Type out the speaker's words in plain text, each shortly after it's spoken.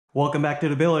Welcome back to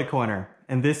the Billiard Corner.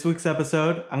 In this week's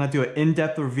episode, I'm going to do an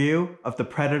in-depth review of the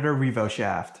Predator Revo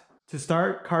shaft. To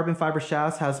start, carbon fiber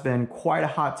shafts has been quite a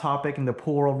hot topic in the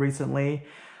pool world recently.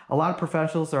 A lot of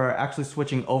professionals are actually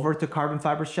switching over to carbon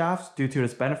fiber shafts due to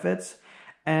its benefits,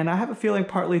 and I have a feeling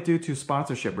partly due to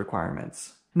sponsorship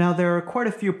requirements. Now, there are quite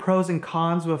a few pros and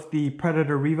cons with the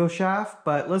Predator Revo shaft,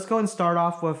 but let's go and start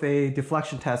off with a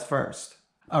deflection test first.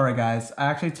 Alright guys, I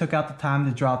actually took out the time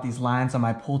to draw out these lines on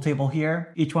my pool table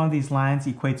here. Each one of these lines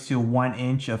equates to 1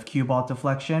 inch of cue ball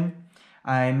deflection.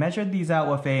 I measured these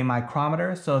out with a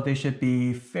micrometer, so they should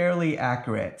be fairly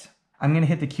accurate. I'm going to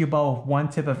hit the cue ball with one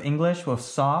tip of English with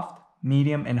soft,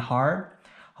 medium, and hard.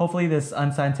 Hopefully this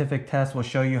unscientific test will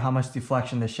show you how much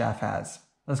deflection this shaft has.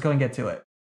 Let's go and get to it.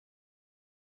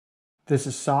 This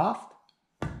is soft.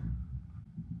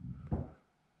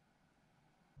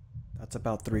 That's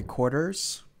about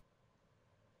 3/4.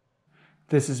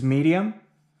 This is medium.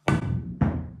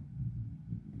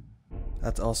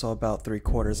 That's also about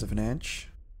 3/4 of an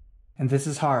inch. And this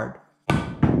is hard.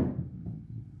 And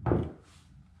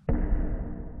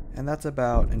that's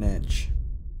about an inch.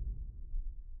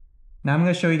 Now I'm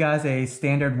going to show you guys a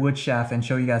standard wood shaft and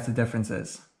show you guys the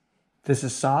differences. This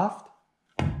is soft.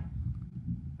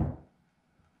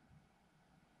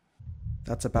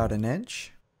 That's about an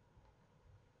inch.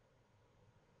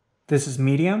 This is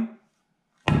medium.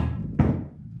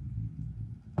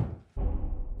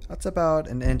 That's about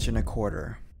 1.25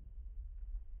 inches.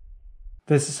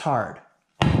 This is hard.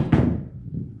 And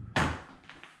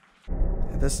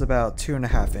this is about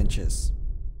 2.5 inches.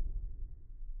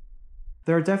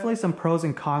 There are definitely some pros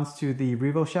and cons to the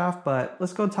Revo shaft, but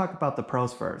let's go talk about the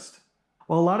pros first.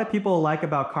 What a lot of people like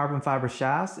about carbon fiber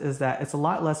shafts is that it's a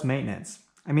lot less maintenance.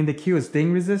 I mean, the cue is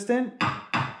ding resistant,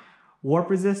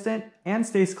 warp resistant, and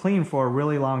stays clean for a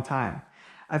really long time.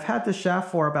 I've had this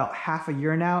shaft for about half a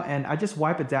year now, and I just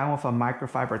wipe it down with a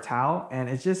microfiber towel and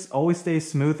it just always stays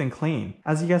smooth and clean.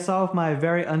 As you guys saw with my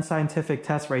very unscientific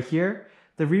test right here,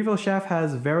 the Revo shaft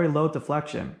has very low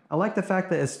deflection. I like the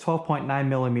fact that it's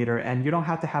 12.9mm and you don't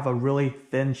have to have a really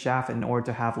thin shaft in order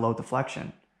to have low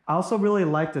deflection. I also really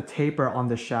like the taper on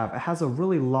the shaft. It has a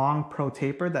really long pro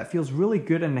taper that feels really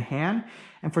good in the hand,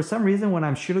 and for some reason when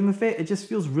I'm shooting with it, it just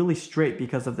feels really straight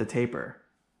because of the taper.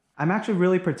 I'm actually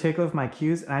really particular with my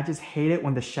cues, and I just hate it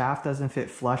when the shaft doesn't fit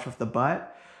flush with the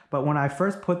butt, but when I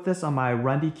first put this on my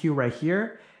Rundy cue right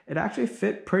here, it actually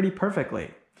fit pretty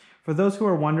perfectly. For those who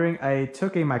are wondering, I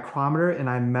took a micrometer and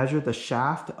I measured the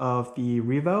shaft of the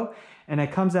Revo, and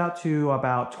it comes out to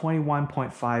about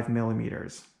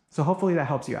 21.5mm. So hopefully that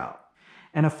helps you out.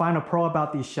 And a final pro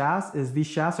about these shafts is these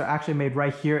shafts are actually made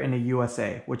right here in the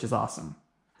USA, which is awesome.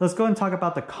 Let's go and talk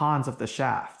about the cons of the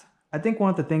shaft. I think one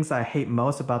of the things I hate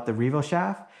most about the Revo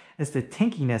shaft is the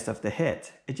tinkiness of the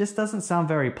hit. It just doesn't sound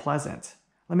very pleasant.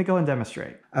 Let me go and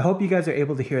demonstrate. I hope you guys are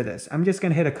able to hear this. I'm just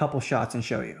going to hit a couple shots and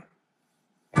show you.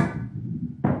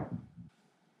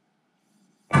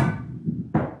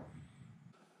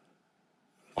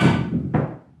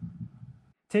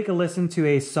 Take a listen to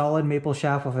a solid maple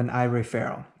shaft with an ivory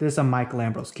ferrule. This is a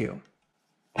Lambros cue.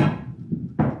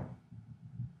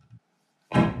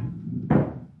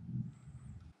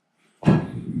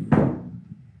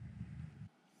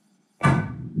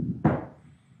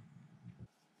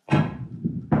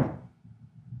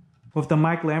 With the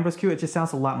Lambros cue, it just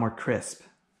sounds a lot more crisp.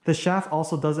 The shaft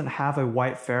also doesn't have a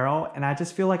white ferrule, and I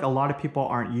just feel like a lot of people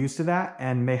aren't used to that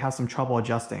and may have some trouble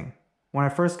adjusting. When I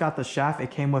first got the shaft,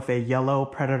 it came with a yellow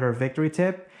Predator Victory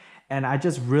tip, and I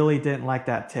just really didn't like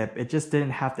that tip. It just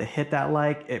didn't have the hit that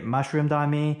like, it mushroomed on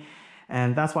me,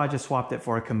 and that's why I just swapped it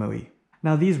for a Kamui.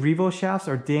 Now these Revo shafts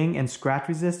are ding and scratch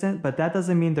resistant, but that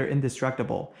doesn't mean they're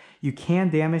indestructible. You can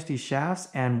damage these shafts,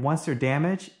 and once they're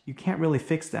damaged, you can't really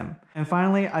fix them. And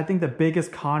finally, I think the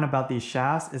biggest con about these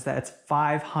shafts is that it's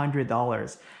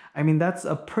 $500. I mean, that's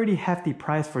a pretty hefty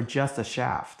price for just a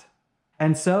shaft.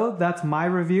 And so that's my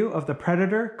review of the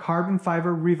Predator Carbon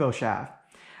Fiber Revo shaft.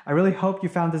 I really hope you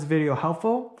found this video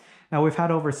helpful. Now we've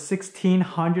had over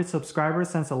 1,600 subscribers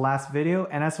since the last video,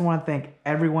 and I just want to thank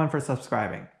everyone for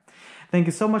subscribing. Thank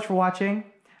you so much for watching.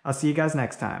 I'll see you guys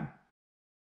next time.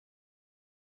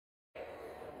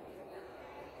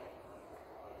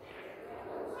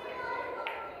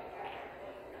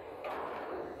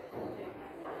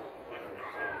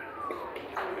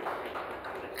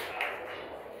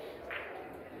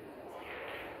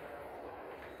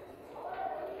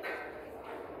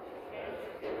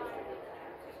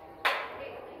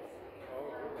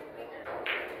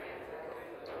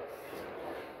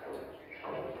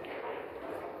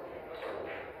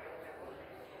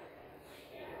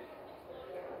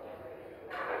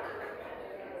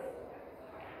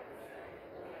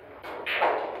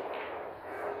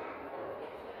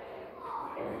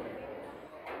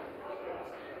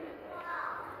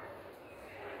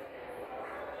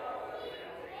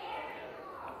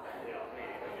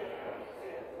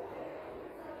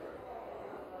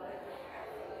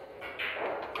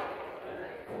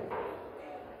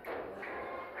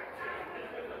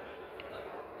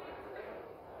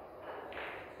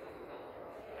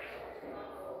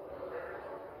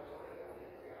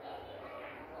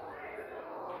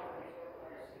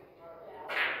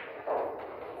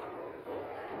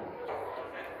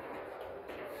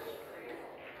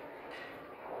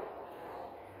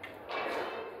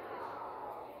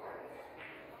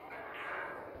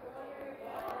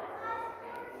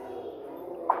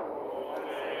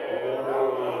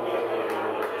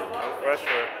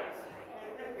 pressure